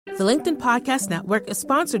The LinkedIn Podcast Network is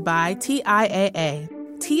sponsored by TIAA.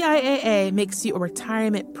 TIAA makes you a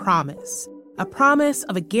retirement promise, a promise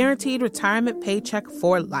of a guaranteed retirement paycheck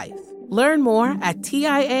for life. Learn more at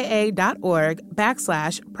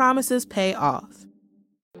TIAA.org/promises pay off.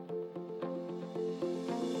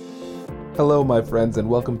 Hello, my friends, and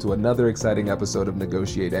welcome to another exciting episode of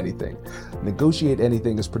Negotiate Anything. Negotiate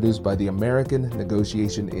Anything is produced by the American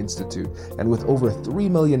Negotiation Institute, and with over 3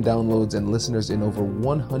 million downloads and listeners in over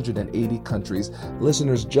 180 countries,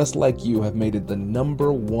 listeners just like you have made it the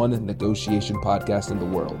 #1 negotiation podcast in the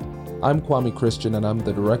world. I'm Kwame Christian, and I'm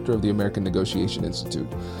the director of the American Negotiation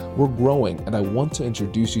Institute. We're growing, and I want to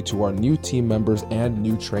introduce you to our new team members and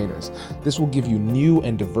new trainers. This will give you new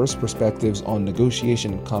and diverse perspectives on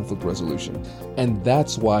negotiation and conflict resolution. And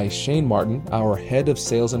that's why Shane Martin, our head of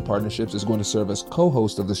sales and partnerships, is going to serve as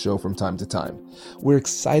co-host of the show from time to time. We're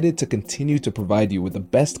excited to continue to provide you with the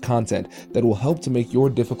best content that will help to make your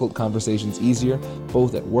difficult conversations easier,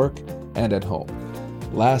 both at work and at home.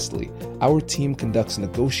 Lastly, our team conducts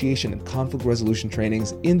negotiation and conflict resolution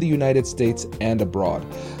trainings in the United States and abroad.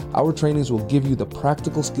 Our trainings will give you the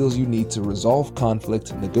practical skills you need to resolve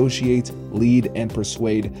conflict, negotiate, lead, and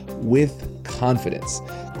persuade with confidence.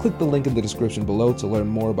 Click the link in the description below to learn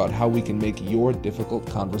more about how we can make your difficult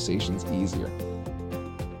conversations easier.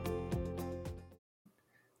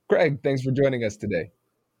 Craig, thanks for joining us today.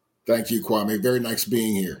 Thank you, Kwame. Very nice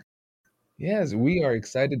being here. Yes, we are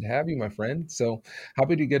excited to have you, my friend. So how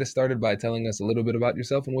about you get us started by telling us a little bit about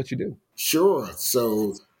yourself and what you do? Sure.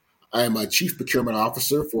 So I am a Chief Procurement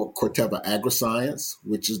Officer for Corteva Agriscience,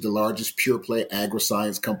 which is the largest pure-play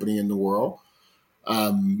agriscience company in the world.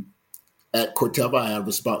 At Corteva, I have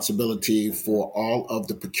responsibility for all of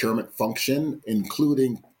the procurement function,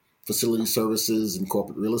 including facility services and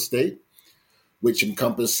corporate real estate, which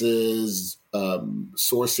encompasses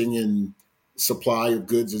sourcing and supply of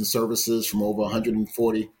goods and services from over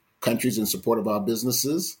 140 countries in support of our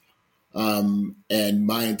businesses. And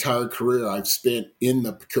my entire career I've spent in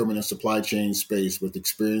the procurement and supply chain space with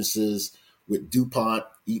experiences with DuPont,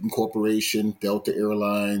 Eaton Corporation, Delta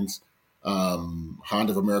Airlines,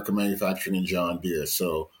 Honda of America Manufacturing, and John Deere.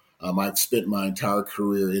 So I've spent my entire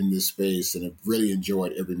career in this space and have really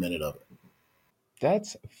enjoyed every minute of it.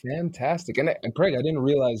 That's fantastic. And Craig, I didn't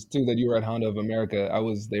realize too that you were at Honda of America. I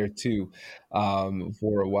was there too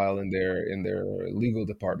for a while in their legal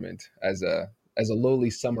department as a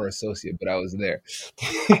lowly summer associate, but I was there.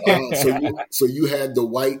 So you had the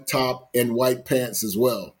white top and white pants as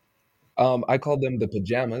well. I called them the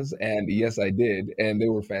pajamas, and yes, I did, and they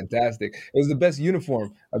were fantastic. It was the best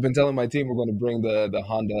uniform. I've been telling my team we're going to bring the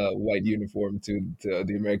Honda white uniform to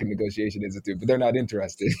the American Negotiation Institute, but they're not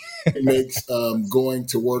interested. It makes going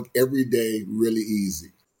to work every day really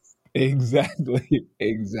easy. Exactly.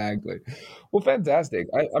 Well, fantastic.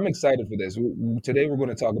 I'm excited for this. Today, we're going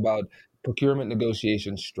to talk about procurement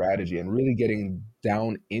negotiation strategy and really getting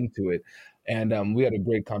down into it. And we had a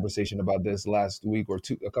great conversation about this last week or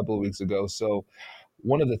a couple of weeks ago. So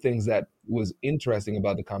one of the things that was interesting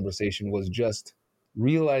about the conversation was just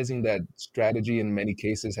realizing that strategy in many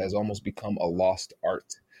cases has almost become a lost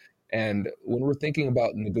art. And when we're thinking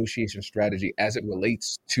about negotiation strategy as it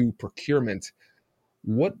relates to procurement,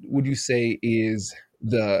 what would you say is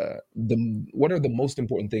what are the most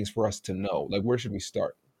important things for us to know? Like, where should we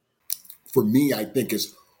start? For me, I think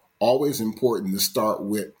it's always important to start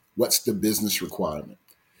with what's the business requirement.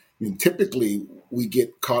 Typically, we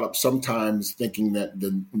get caught up sometimes thinking that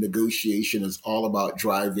the negotiation is all about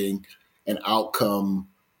driving an outcome.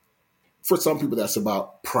 For some people, that's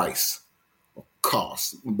about price or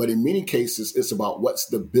cost. But in many cases, it's about what's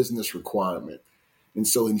the business requirement. And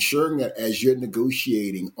so ensuring that as you're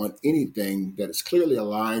negotiating on anything, that it's clearly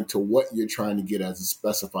aligned to what you're trying to get as a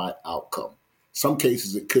specified outcome. Some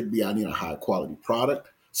cases, it could be I need a high quality product.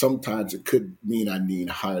 Sometimes it could mean I need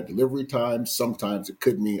higher delivery times. Sometimes it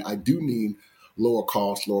could mean I do need lower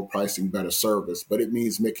cost, lower pricing, better service. But it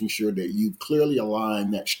means making sure that you clearly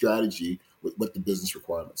align that strategy with what the business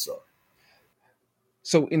requirements are.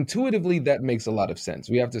 So intuitively, that makes a lot of sense.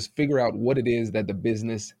 We have to figure out what it is that the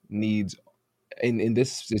business needs in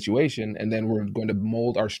this situation, and then we're going to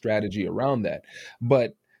mold our strategy around that.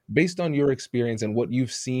 But based on your experience and what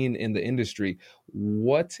you've seen in the industry,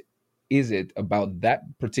 what is it about that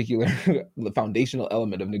particular foundational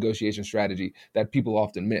element of negotiation strategy that people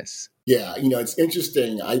often miss? Yeah, it's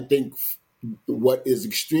interesting. I think what is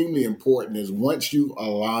extremely important is once you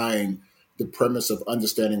align the premise of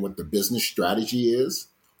understanding what the business strategy is,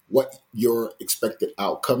 what your expected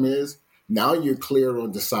outcome is, now you're clear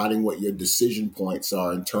on deciding what your decision points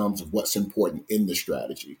are in terms of what's important in the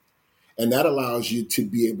strategy. And that allows you to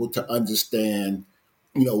be able to understand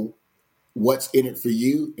you know, what's in it for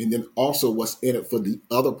you, and then also what's in it for the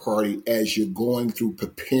other party as you're going through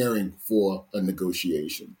preparing for a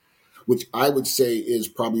negotiation, which I would say is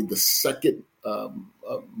probably the second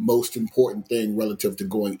most important thing relative to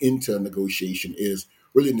going into a negotiation is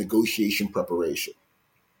really negotiation preparation.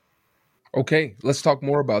 Okay, let's talk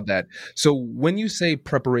more about that. So, when you say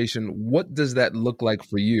preparation, what does that look like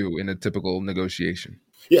for you in a typical negotiation?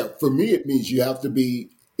 Yeah, for me, it means you have to be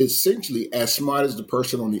essentially as smart as the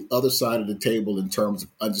person on the other side of the table in terms of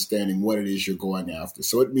understanding what it is you're going after.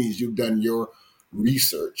 So it means you've done your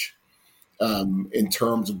research in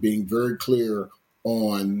terms of being very clear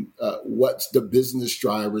on what's the business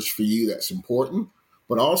drivers for you that's important,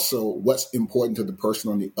 but also what's important to the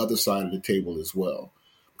person on the other side of the table as well.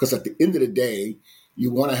 Because at the end of the day, you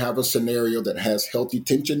want to have a scenario that has healthy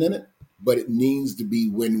tension in it, but it needs to be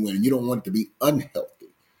win-win. You don't want it to be unhealthy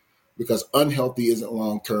because unhealthy isn't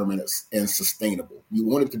long-term and sustainable. You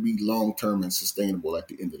want it to be long-term and sustainable at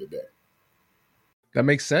the end of the day. That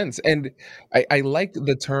makes sense. And I like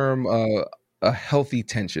the term a healthy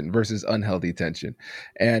tension versus unhealthy tension.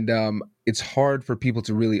 And it's hard for people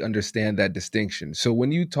to really understand that distinction. So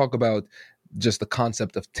when you talk about just the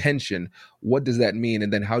concept of tension, what does that mean?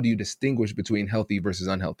 And then how do you distinguish between healthy versus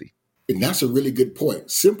unhealthy? And that's a really good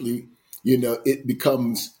point. Simply, it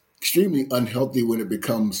becomes extremely unhealthy when it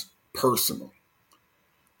becomes personal,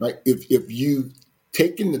 right? If you've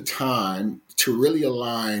taken the time to really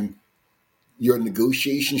align your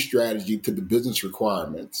negotiation strategy to the business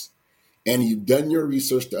requirements, and you've done your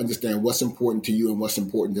research to understand what's important to you and what's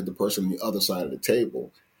important to the person on the other side of the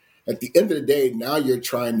table, at the end of the day, now you're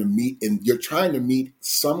trying to meet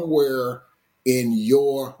somewhere in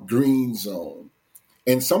your green zone.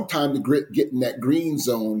 And sometime to get in that green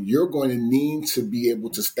zone, you're going to need to be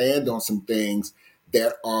able to stand on some things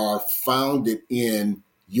that are founded in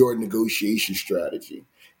your negotiation strategy.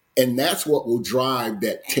 And that's what will drive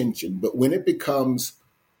that tension. But when it becomes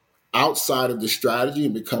outside of the strategy,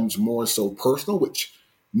 it becomes more so personal, which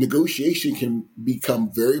negotiation can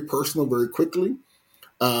become very personal very quickly.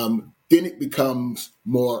 Then it becomes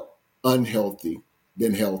more unhealthy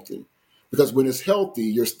than healthy. Because when it's healthy,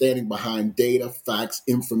 you're standing behind data, facts,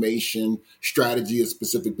 information, strategy, a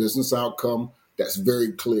specific business outcome that's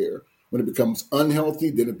very clear. When it becomes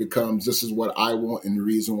unhealthy, then it becomes this is what I want and the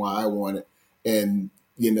reason why I want it. And,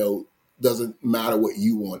 doesn't matter what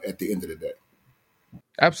you want at the end of the day.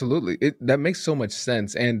 Absolutely. That makes so much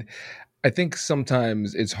sense. And I think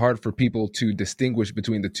sometimes it's hard for people to distinguish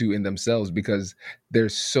between the two in themselves because they're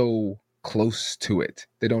so close to it.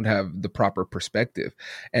 They don't have the proper perspective.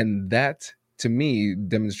 And that, to me,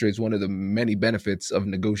 demonstrates one of the many benefits of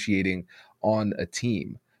negotiating on a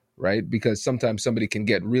team, right? Because sometimes somebody can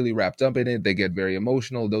get really wrapped up in it. They get very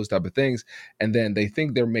emotional, those type of things. And then they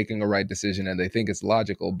think they're making a right decision and they think it's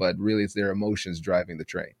logical, but really it's their emotions driving the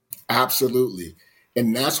train. Absolutely.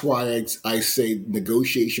 And that's why I say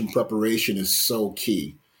negotiation preparation is so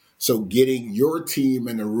key. So getting your team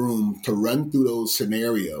in a room to run through those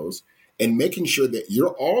scenarios and making sure that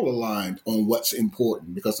you're all aligned on what's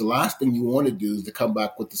important. Because the last thing you want to do is to come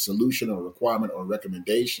back with a solution or requirement or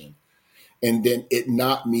recommendation and then it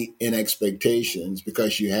not meet in expectations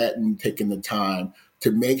because you hadn't taken the time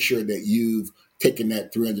to make sure that you've taken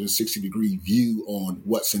that 360-degree view on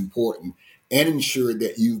what's important and ensure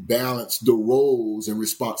that you've balanced the roles and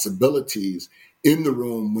responsibilities in the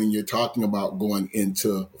room when you're talking about going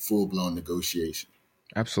into a full-blown negotiation.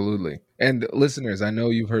 Absolutely. And listeners, I know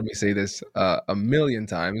you've heard me say this a million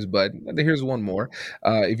times, but here's one more.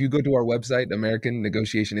 If you go to our website,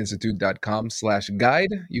 americannegotiationinstitute.com/guide,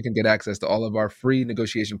 you can get access to all of our free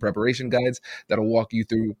negotiation preparation guides that'll walk you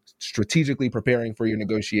through strategically preparing for your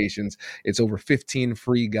negotiations. It's over 15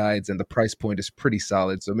 free guides, and the price point is pretty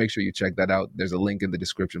solid. So make sure you check that out. There's a link in the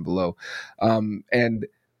description below. And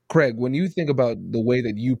Craig, when you think about the way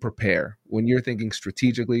that you prepare, when you're thinking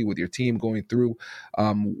strategically with your team going through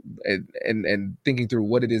and thinking through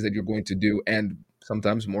what it is that you're going to do, and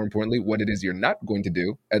sometimes more importantly, what it is you're not going to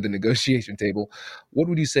do at the negotiation table, what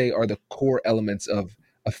would you say are the core elements of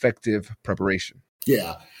effective preparation?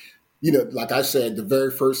 Yeah. Like I said, the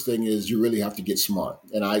very first thing is you really have to get smart.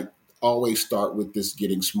 And I always start with this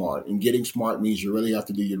getting smart. And getting smart means you really have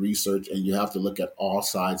to do your research and you have to look at all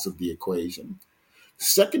sides of the equation.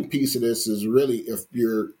 Second piece of this is really if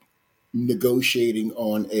you're negotiating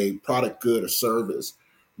on a product, good, or service,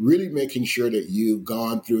 really making sure that you've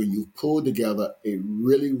gone through and you've pulled together a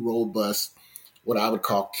really robust, what I would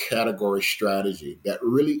call category strategy that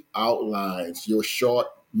really outlines your short,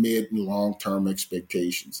 mid, and long-term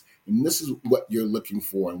expectations. And this is what you're looking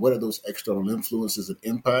for and what are those external influences and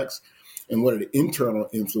impacts. and what are the internal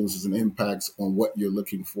influences and impacts on what you're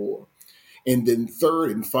looking for. And then third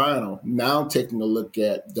and final, now taking a look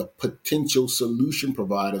at the potential solution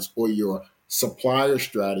providers or your supplier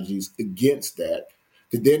strategies against that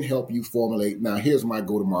to then help you formulate, now here's my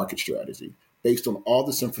go-to-market strategy. Based on all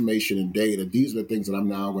this information and data, these are the things that I'm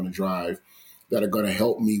now going to drive that are going to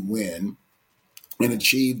help me win and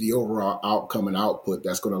achieve the overall outcome and output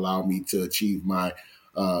that's going to allow me to achieve my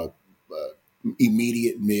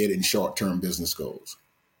immediate, mid, and short-term business goals.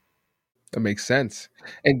 That makes sense.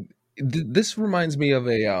 And this reminds me of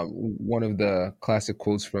one of the classic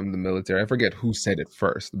quotes from the military. I forget who said it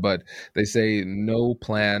first, but they say, no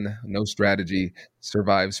plan, no strategy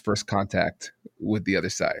survives first contact with the other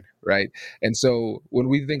side, right? And so when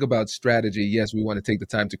we think about strategy, yes, we want to take the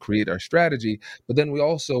time to create our strategy, but then we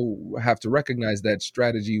also have to recognize that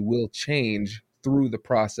strategy will change through the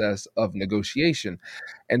process of negotiation.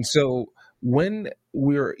 And so when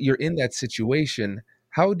you're in that situation,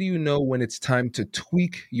 how do you know when it's time to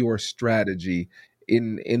tweak your strategy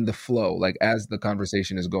in the flow, like as the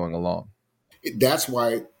conversation is going along? That's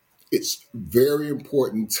why it's very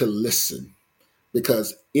important to listen,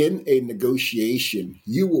 because in a negotiation,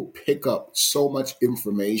 you will pick up so much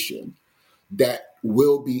information that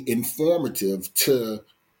will be informative to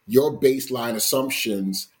your baseline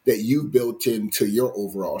assumptions that you built into your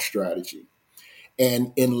overall strategy.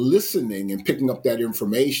 And in listening and picking up that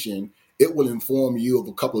information, it will inform you of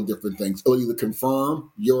a couple of different things. It'll either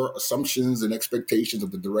confirm your assumptions and expectations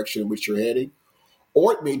of the direction in which you're heading,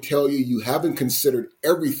 or it may tell you you haven't considered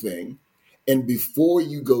everything. And before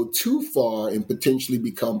you go too far and potentially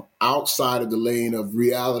become outside of the lane of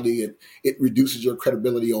reality, and it reduces your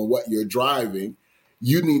credibility on what you're driving,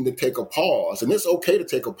 you need to take a pause. And it's okay to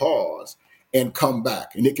take a pause and come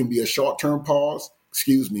back. And it can be a short-term pause.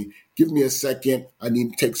 Excuse me, give me a second. I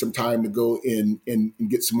need to take some time to go in and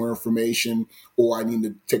get some more information, or I need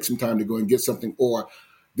to take some time to go and get something, or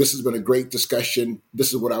this has been a great discussion.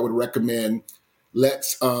 This is what I would recommend.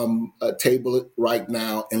 Let's table it right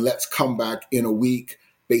now, and let's come back in a week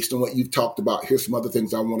based on what you've talked about. Here's some other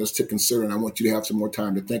things I want us to consider, and I want you to have some more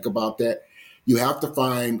time to think about that. You have to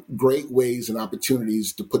find great ways and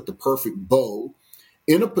opportunities to put the perfect bow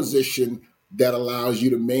in a position that allows you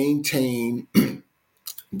to maintain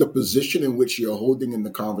the position in which you're holding in the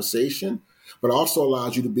conversation, but also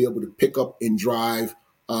allows you to be able to pick up and drive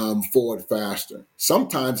forward faster.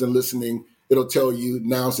 Sometimes in listening, it'll tell you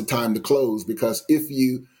now's the time to close, because if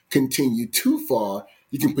you continue too far,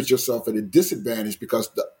 you can put yourself at a disadvantage, because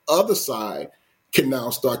the other side can now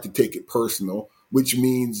start to take it personal, which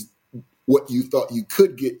means what you thought you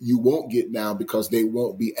could get, you won't get now, because they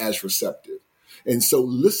won't be as receptive. And so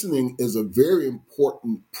listening is a very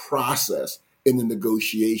important process in the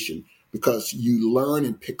negotiation, because you learn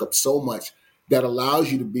and pick up so much that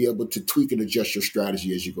allows you to be able to tweak and adjust your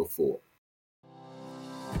strategy as you go forward.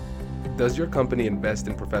 Does your company invest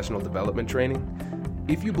in professional development training?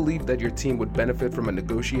 If you believe that your team would benefit from a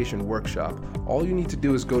negotiation workshop, all you need to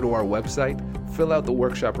do is go to our website, fill out the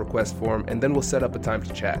workshop request form, and then we'll set up a time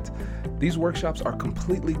to chat. These workshops are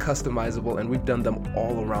completely customizable, and we've done them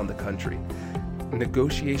all around the country.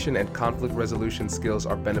 Negotiation and conflict resolution skills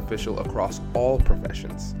are beneficial across all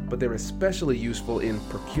professions, but they're especially useful in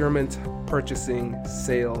procurement, purchasing,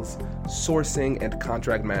 sales, sourcing, and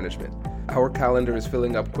contract management. Our calendar is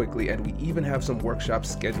filling up quickly, and we even have some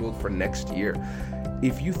workshops scheduled for next year.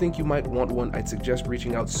 If you think you might want one, I'd suggest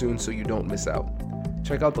reaching out soon so you don't miss out.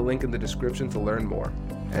 Check out the link in the description to learn more.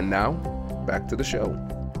 And now, back to the show.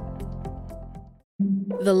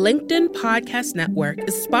 The LinkedIn Podcast Network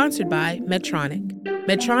is sponsored by Medtronic.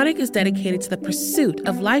 Medtronic is dedicated to the pursuit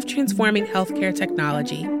of life-transforming healthcare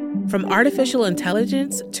technology. From artificial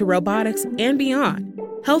intelligence to robotics and beyond,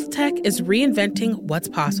 health tech is reinventing what's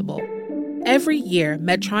possible. Every year,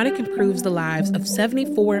 Medtronic improves the lives of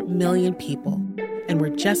 74 million people, and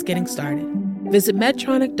we're just getting started. Visit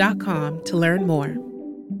Medtronic.com to learn more.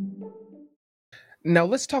 Now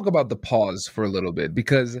let's talk about the pause for a little bit,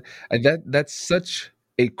 because that's such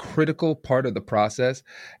a critical part of the process,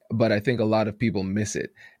 but I think a lot of people miss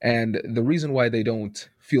it. And the reason why they don't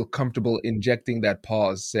feel comfortable injecting that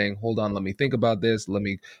pause, saying, hold on, let me think about this, let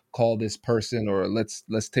me call this person, or let's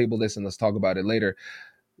table this and let's talk about it later.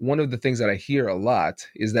 One of the things that I hear a lot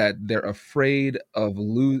is that they're afraid of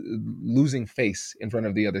losing face in front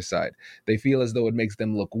of the other side. They feel as though it makes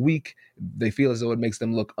them look weak. They feel as though it makes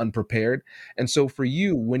them look unprepared. And so for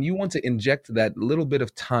you, when you want to inject that little bit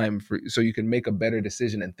of time so you can make a better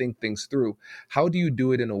decision and think things through, how do you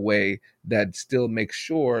do it in a way that still makes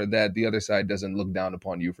sure that the other side doesn't look down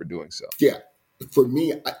upon you for doing so? Yeah. For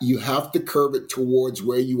me, you have to curve it towards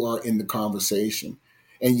where you are in the conversation.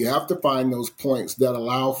 And you have to find those points that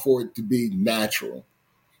allow for it to be natural.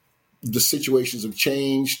 The situations have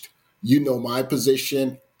changed. You know my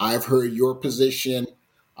position. I've heard your position.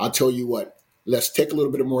 I'll tell you what, let's take a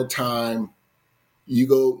little bit more time. You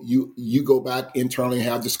go back internally and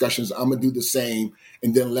have discussions. I'm gonna do the same,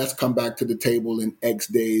 and then let's come back to the table in X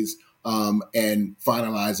days and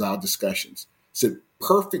finalize our discussions. It's a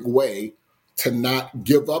perfect way to not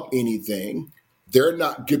give up anything. They're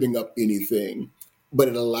not giving up anything, but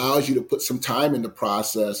it allows you to put some time in the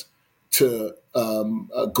process to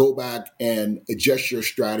go back and adjust your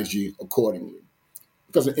strategy accordingly.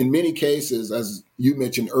 Because in many cases, as you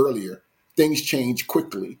mentioned earlier, things change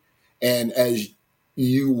quickly. And as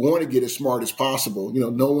you want to get as smart as possible,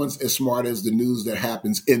 no one's as smart as the news that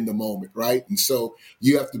happens in the moment, right? And so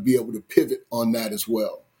you have to be able to pivot on that as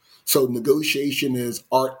well. So negotiation is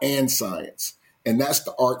art and science, and that's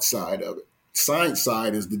the art side of it. Science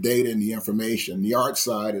side is the data and the information. The art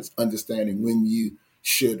side is understanding when you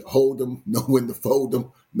should hold them, know when to fold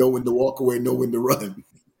them, know when to walk away, know when to run.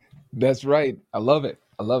 That's right. I love it.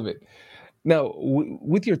 I love it. Now,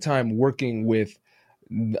 with your time working with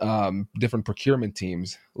different procurement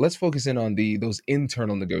teams, let's focus in on those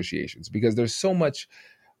internal negotiations, because there's so much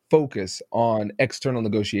focus on external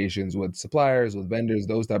negotiations with suppliers, with vendors,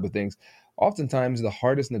 those type of things. Oftentimes, the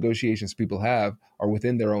hardest negotiations people have are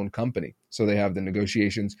within their own company. So they have the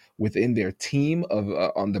negotiations within their team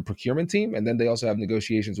on the procurement team, and then they also have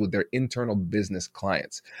negotiations with their internal business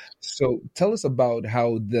clients. So tell us about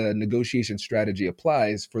how the negotiation strategy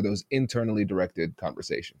applies for those internally directed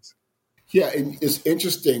conversations. Yeah, it's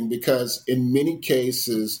interesting because in many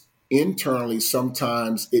cases, internally,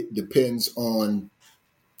 sometimes it depends on,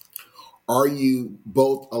 are you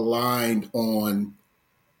both aligned on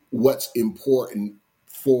what's important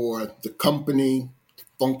for the company,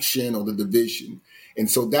 function, or the division? And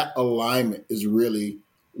so that alignment is really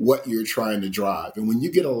what you're trying to drive. And when you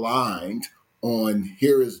get aligned on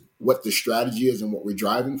here is what the strategy is and what we're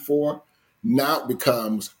driving for, now it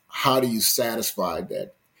becomes, how do you satisfy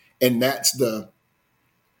that? And that's the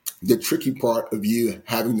tricky part of you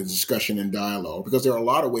having the discussion and dialogue, because there are a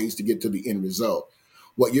lot of ways to get to the end result.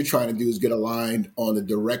 What you're trying to do is get aligned on the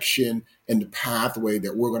direction and the pathway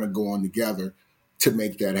that we're going to go on together to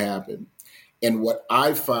make that happen. And what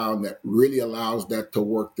I found that really allows that to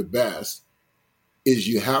work the best is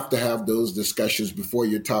you have to have those discussions before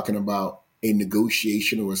you're talking about a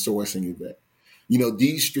negotiation or a sourcing event.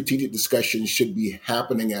 These strategic discussions should be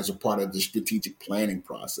happening as a part of the strategic planning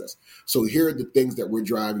process. So here are the things that we're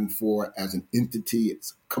driving for as an entity,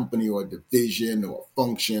 it's a company or a division or a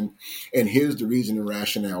function. And here's the reason and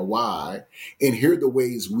rationale why. And here are the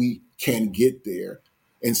ways we can get there.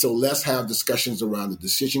 And so let's have discussions around the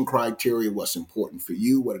decision criteria, what's important for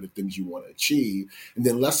you, what are the things you want to achieve. And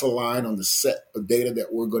then let's align on the set of data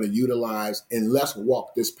that we're going to utilize, and let's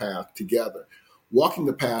walk this path together. Walking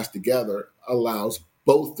the path together allows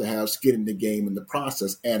both to have skin in the game in the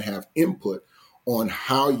process and have input on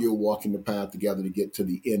how you're walking the path together to get to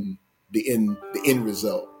the end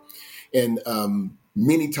result. And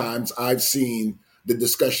many times I've seen the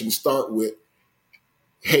discussion start with,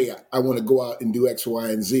 hey, I want to go out and do X, Y,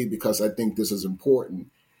 and Z because I think this is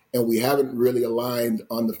important. And we haven't really aligned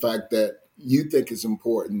on the fact that you think it's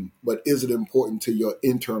important, but is it important to your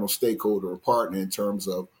internal stakeholder or partner in terms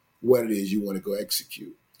of what it is you want to go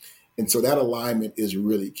execute? And so that alignment is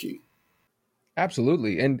really key.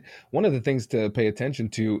 Absolutely. And one of the things to pay attention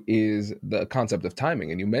to is the concept of timing.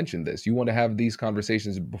 And you mentioned this. You want to have these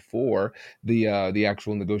conversations before the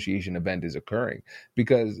actual negotiation event is occurring,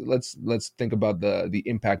 because let's think about the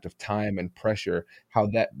impact of time and pressure,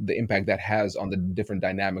 the impact that has on the different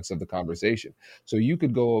dynamics of the conversation. So you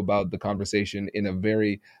could go about the conversation in a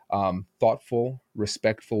very thoughtful,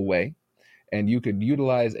 respectful way, and you could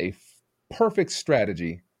utilize a perfect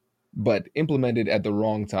strategy, but implemented at the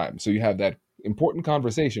wrong time. So you have that important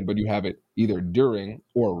conversation, but you have it either during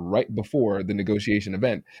or right before the negotiation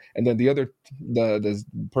event. And then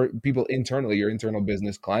people internally, your internal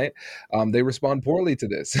business client, they respond poorly to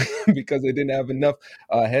this because they didn't have enough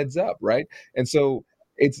heads up, right? And so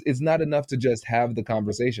it's not enough to just have the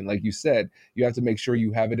conversation. Like you said, you have to make sure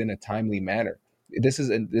you have it in a timely manner. This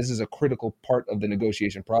is a critical part of the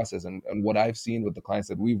negotiation process. And what I've seen with the clients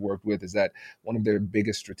that we've worked with is that one of their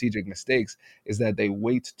biggest strategic mistakes is that they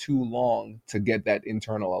wait too long to get that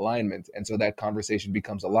internal alignment. And so that conversation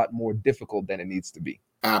becomes a lot more difficult than it needs to be.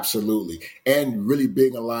 Absolutely. And really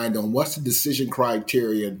being aligned on what's the decision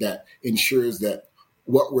criteria that ensures that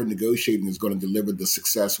what we're negotiating is going to deliver the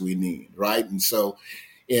success we need, right? And so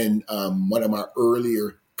in one of my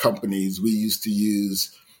earlier companies, we used to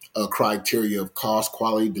use criteria of cost,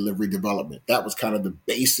 quality, delivery, development. That was kind of the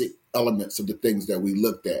basic elements of the things that we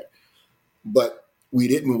looked at. But we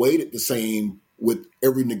didn't weight it the same with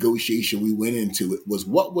every negotiation we went into. It was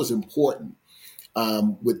what was important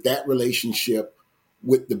with that relationship,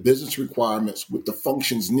 with the business requirements, with the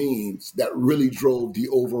functions needs that really drove the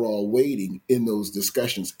overall weighting in those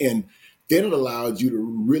discussions. And then it allowed you to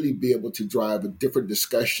really be able to drive a different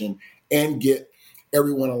discussion and get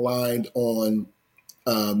everyone aligned on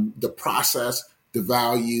the process, the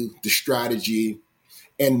value, the strategy,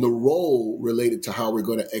 and the role related to how we're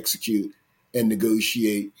going to execute and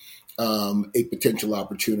negotiate a potential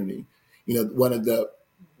opportunity. One of the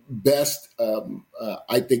best,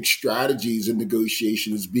 I think, strategies in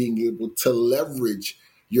negotiation is being able to leverage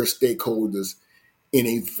your stakeholders in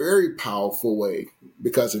a very powerful way,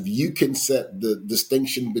 because if you can set the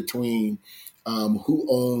distinction between who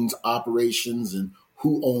owns operations and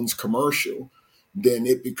who owns commercial, then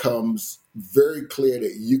it becomes very clear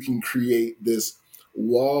that you can create this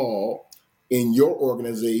wall in your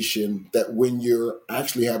organization that when you're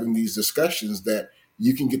actually having these discussions, that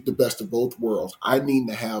you can get the best of both worlds. I need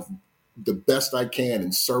to have the best I can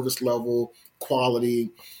in service level,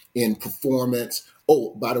 quality, in performance.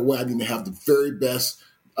 Oh, by the way, I need to have the very best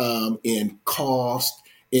in cost,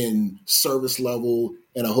 in service level,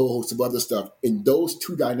 and a whole host of other stuff. And those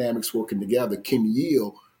two dynamics working together can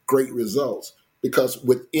yield great results, because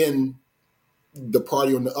within the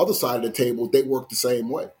party on the other side of the table, they work the same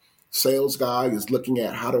way. Sales guy is looking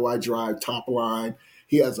at, how do I drive top line?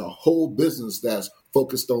 He has a whole business that's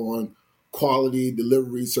focused on quality,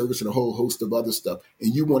 delivery, service, and a whole host of other stuff.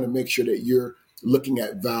 And you want to make sure that you're looking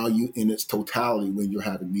at value in its totality when you're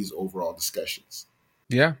having these overall discussions.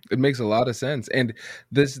 Yeah, it makes a lot of sense. And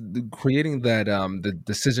creating that the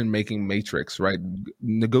decision-making matrix, right?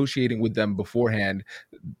 Negotiating with them beforehand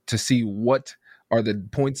to see what are the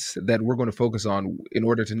points that we're going to focus on in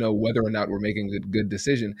order to know whether or not we're making a good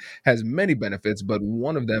decision has many benefits. But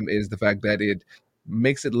one of them is the fact that it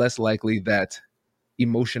makes it less likely that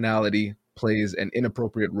emotionality plays an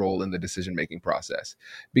inappropriate role in the decision-making process.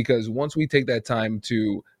 Because once we take that time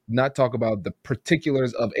to not talk about the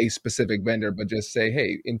particulars of a specific vendor, but just say,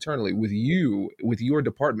 hey, internally with you, with your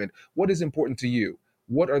department, what is important to you?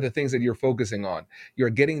 What are the things that you're focusing on? You're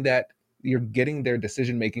getting their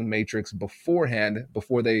decision-making matrix beforehand,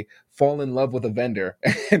 before they fall in love with a vendor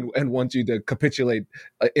and want you to capitulate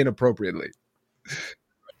inappropriately.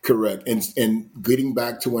 Correct. And getting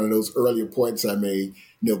back to one of those earlier points I made,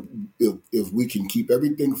 if we can keep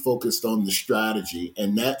everything focused on the strategy,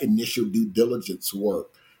 and that initial due diligence work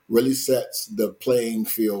really sets the playing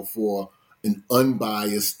field for an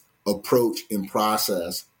unbiased approach and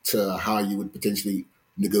process to how you would potentially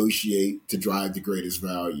negotiate to drive the greatest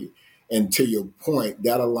value. And to your point,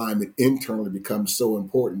 that alignment internally becomes so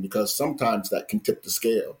important, because sometimes that can tip the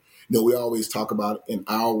scale. We always talk about in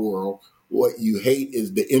our world, what you hate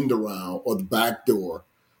is the end around or the back door.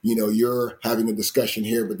 You're having a discussion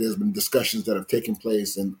here, but there's been discussions that have taken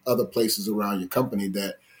place in other places around your company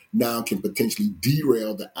that now can potentially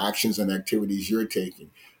derail the actions and activities you're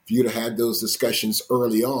taking. If you'd have had those discussions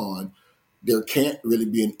early on, there can't really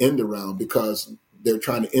be an end around, because they're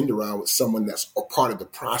trying to end around with someone that's a part of the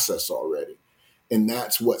process already. And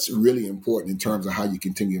that's what's really important in terms of how you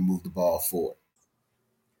continue to move the ball forward.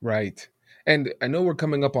 Right. And I know we're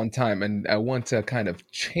coming up on time, and I want to kind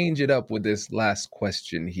of change it up with this last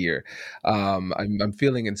question here. I'm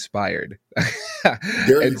feeling inspired.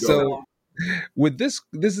 There and you so go. with this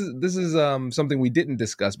is something we didn't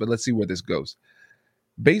discuss, but let's see where this goes.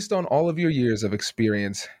 Based on all of your years of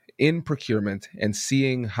experience in procurement and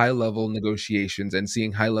seeing high-level negotiations and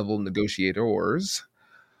seeing high-level negotiators,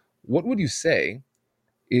 what would you say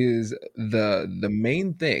is the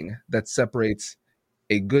main thing that separates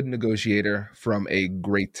a good negotiator from a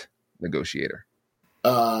great negotiator?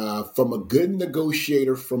 From a good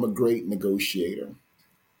negotiator from a great negotiator.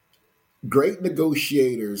 Great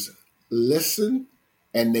negotiators listen,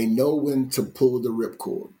 and they know when to pull the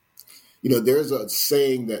ripcord. There's a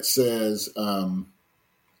saying that says,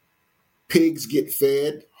 pigs get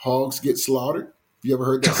fed, hogs get slaughtered. Have you ever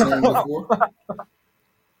heard that saying before?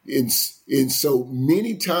 And so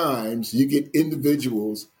many times you get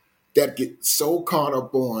individuals that get so caught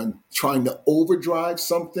up on trying to overdrive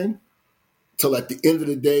something till at the end of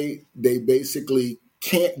the day, they basically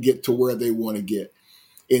can't get to where they want to get.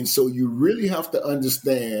 And so you really have to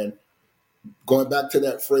understand, going back to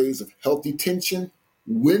that phrase of healthy tension,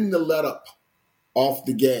 when to let up off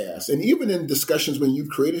the gas. And even in discussions when you've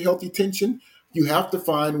created healthy tension, you have to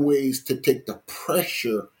find ways to take the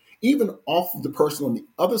pressure even off of the person on the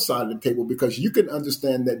other side of the table, because you can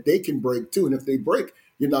understand that they can break too. And if they break,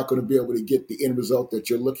 you're not going to be able to get the end result that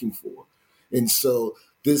you're looking for. And so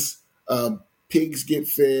this pigs get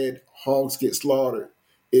fed, hogs get slaughtered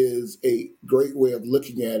is a great way of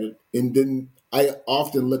looking at it. And then I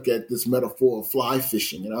often look at this metaphor of fly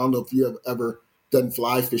fishing. And I don't know if you have ever done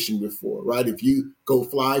fly fishing before, right? If you go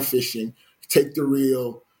fly fishing, take the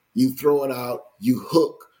reel, you throw it out, you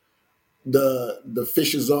hook, the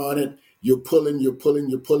fish is on it, you're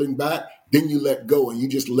pulling back, then you let go and you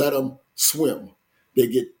just let them swim.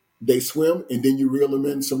 They swim and then you reel them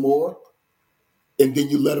in some more and then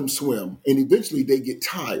you let them swim. And eventually they get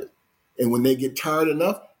tired. And when they get tired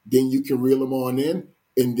enough, then you can reel them on in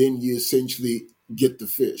and then you essentially get the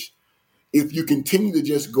fish. If you continue to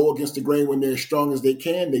just go against the grain when they're as strong as they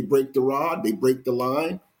can, they break the rod, they break the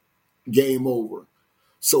line, game over.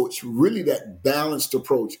 So it's really that balanced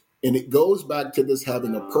approach. And it goes back to this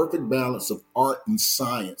having a perfect balance of art and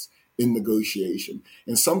science in negotiation.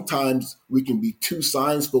 And sometimes we can be too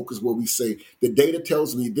science focused where we say the data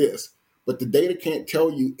tells me this, but the data can't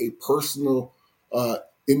tell you a personal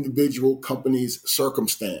individual company's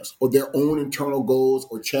circumstance or their own internal goals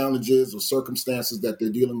or challenges or circumstances that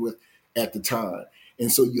they're dealing with at the time.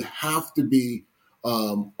 And so you have to be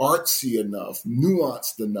artsy enough,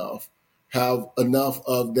 nuanced enough, have enough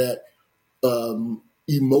of that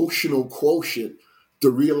emotional quotient to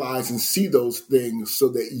realize and see those things so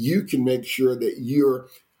that you can make sure that you're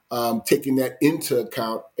taking that into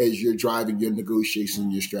account as you're driving your negotiations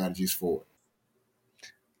and your strategies forward.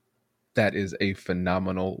 That is a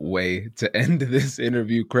phenomenal way to end this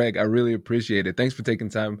interview, Craig. I really appreciate it. Thanks for taking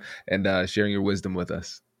time and sharing your wisdom with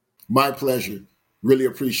us. My pleasure. Really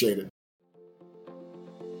appreciate it.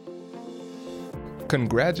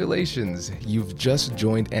 Congratulations, you've just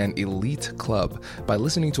joined an elite club. By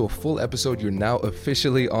listening to a full episode, you're now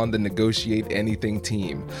officially on the Negotiate Anything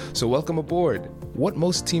team. So welcome aboard. What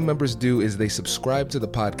most team members do is they subscribe to the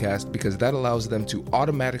podcast because that allows them to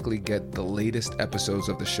automatically get the latest episodes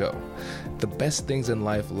of the show. The best things in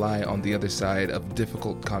life lie on the other side of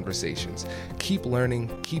difficult conversations. Keep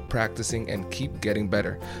learning, keep practicing, and keep getting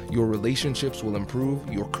better. Your relationships will improve,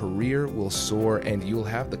 your career will soar, and you'll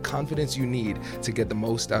have the confidence you need to get the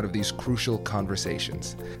most out of these crucial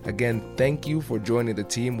conversations. Again, thank you for joining the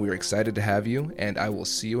team. We're excited to have you, and I will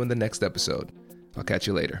see you in the next episode. I'll catch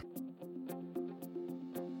you later.